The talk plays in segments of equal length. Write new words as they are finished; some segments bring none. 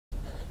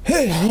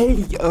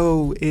Hey,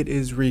 yo, it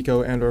is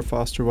Rico and or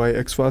Foster White,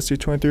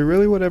 ex-Foster23,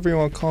 really whatever you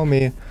want to call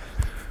me.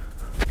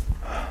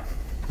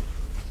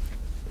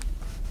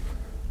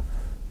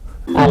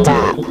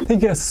 Thank you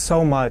guys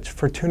so much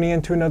for tuning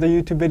into another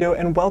YouTube video,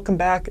 and welcome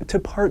back to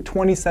part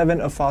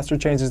 27 of Foster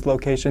changes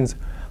locations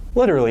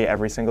literally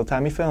every single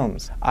time he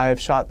films. I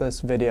have shot this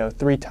video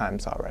 3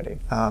 times already.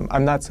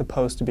 I'm not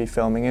supposed to be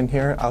filming in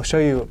here. I'll show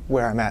you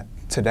where I'm at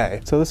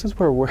today. So this is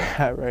where we're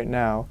at right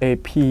now, a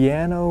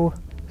piano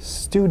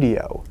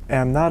studio, and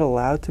I'm not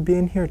allowed to be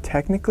in here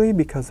technically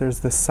because there's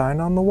this sign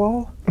on the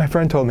wall. My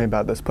friend told me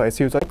about this place.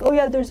 He was like, oh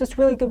yeah, there's this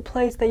really good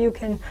place that you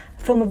can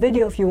film a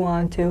video if you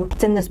want to.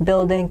 It's in this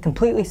building,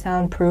 completely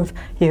soundproof.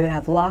 You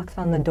have locks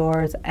on the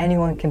doors.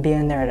 Anyone can be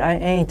in there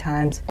at any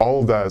times.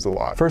 all of that is a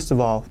lot. First of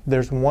all,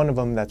 there's one of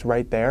them that's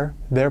right there.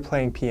 They're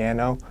playing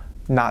piano,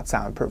 not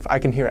soundproof. I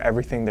can hear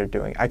everything they're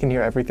doing. I can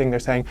hear everything they're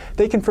saying.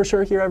 They can for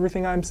sure hear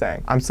everything I'm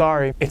saying. I'm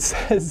sorry. It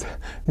says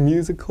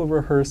musical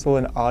rehearsal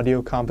and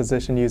audio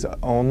composition use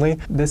only.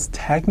 This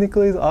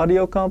technically is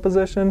audio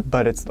composition,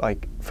 but it's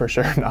like for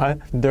sure not.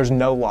 There's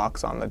no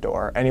locks on the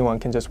door. Anyone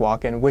can just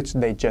walk in, which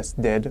they just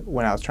did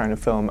when I was trying to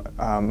film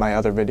my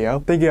other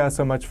video. Thank you guys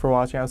so much for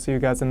watching. I'll see you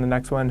guys in the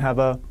next one. Have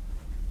a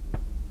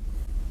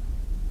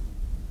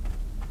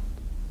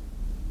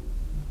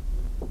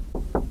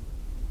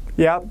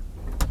Yep.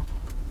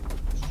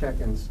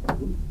 Check-ins.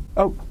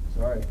 Oh,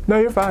 Sorry. no,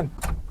 you're fine.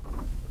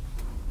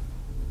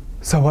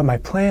 So what my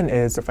plan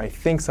is, if I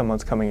think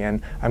someone's coming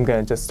in, I'm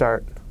gonna just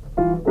start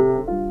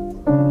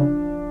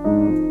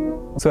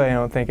so I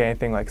don't think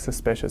anything like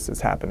suspicious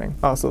is happening.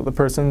 Also, the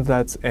person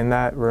that's in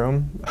that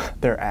room,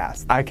 they're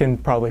ass. I can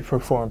probably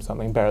perform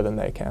something better than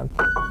they can.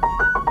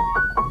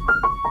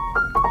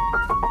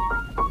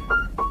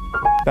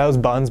 That was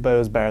buns, but it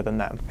was better than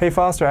them. Hey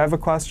Foster, I have a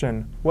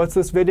question. What's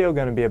this video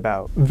gonna be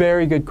about?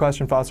 Very good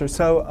question, Foster.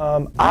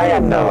 So, I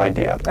have no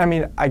idea. I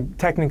mean,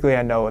 technically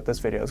I know what this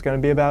video is gonna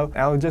be about.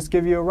 I'll just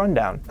give you a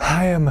rundown.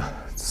 I am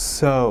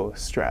so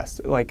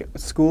stressed. Like,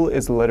 school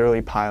is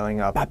literally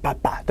piling up. Bah, bah,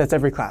 bah. That's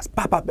every class.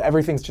 Bah, bah, bah.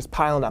 Everything's just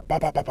piling up. Bah,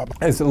 bah, bah, bah.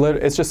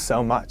 It's just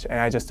so much, and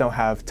I just don't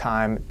have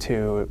time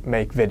to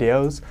make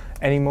videos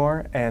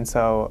anymore. And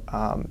so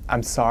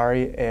I'm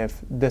sorry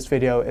if this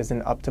video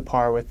isn't up to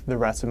par with the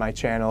rest of my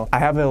channel. I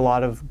have a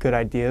lot of good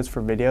ideas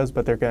for videos,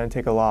 but they're going to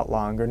take a lot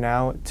longer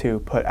now to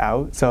put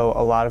out. So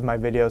a lot of my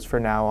videos for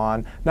now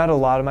on, not a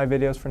lot of my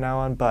videos for now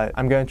on, but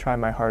I'm going to try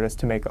my hardest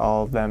to make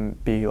all of them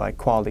be like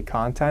quality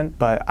content.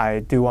 But I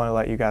do want to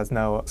let you guys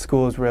know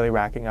school is really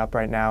racking up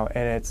right now,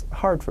 and it's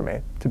hard for me,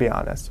 to be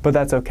honest. But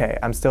that's okay.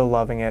 I'm still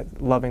loving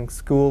it, loving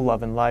school,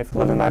 loving life,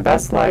 living my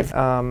best life.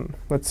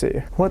 Let's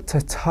see, what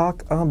to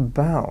talk about.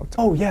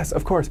 Oh yes,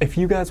 of course. If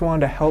you guys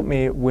wanted to help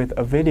me with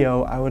a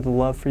video, I would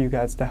love for you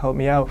guys to help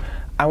me out.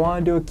 I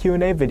want to do a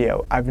Q&A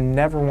video. I've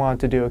never wanted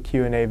to do a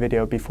Q&A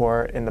video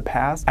before in the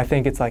past. I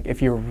think it's like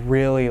if you're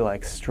really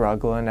like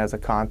struggling as a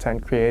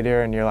content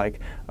creator and you're like,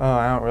 oh,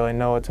 I don't really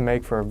know what to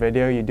make for a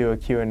video, you do a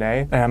Q&A.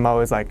 And I'm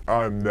always like,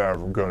 I'm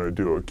never gonna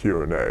do a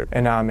Q&A.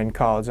 And now I'm in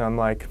college and I'm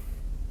like,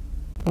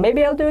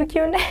 Maybe I'll do a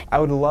Q&A. I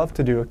would love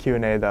to do a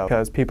Q&A though,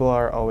 because people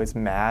are always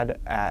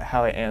mad at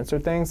how I answer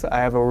things. I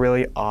have a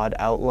really odd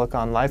outlook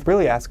on life.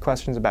 Really ask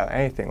questions about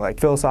anything, like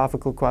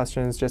philosophical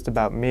questions just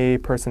about me,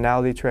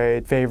 personality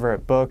trait,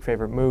 favorite book,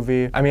 favorite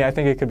movie. I mean, I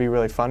think it could be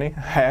really funny.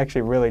 I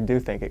actually really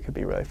do think it could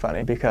be really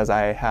funny because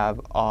I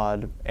have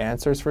odd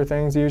answers for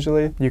things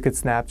usually. You could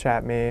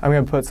Snapchat me. I'm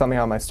gonna put something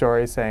on my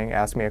story saying,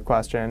 ask me a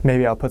question.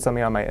 Maybe I'll put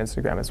something on my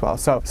Instagram as well.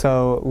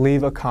 So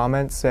leave a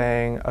comment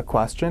saying a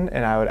question,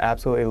 and I would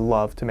absolutely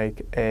love to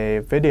make a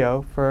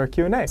video for a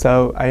Q&A.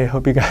 So I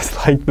hope you guys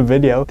liked the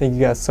video. Thank you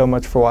guys so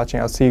much for watching.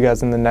 I'll see you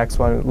guys in the next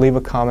one. Leave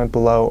a comment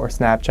below or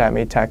Snapchat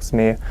me, text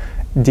me,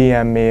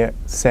 DM me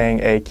saying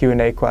a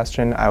Q&A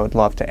question. I would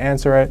love to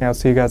answer it. And I'll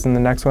see you guys in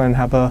the next one, and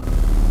have a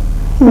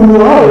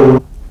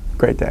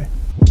great day.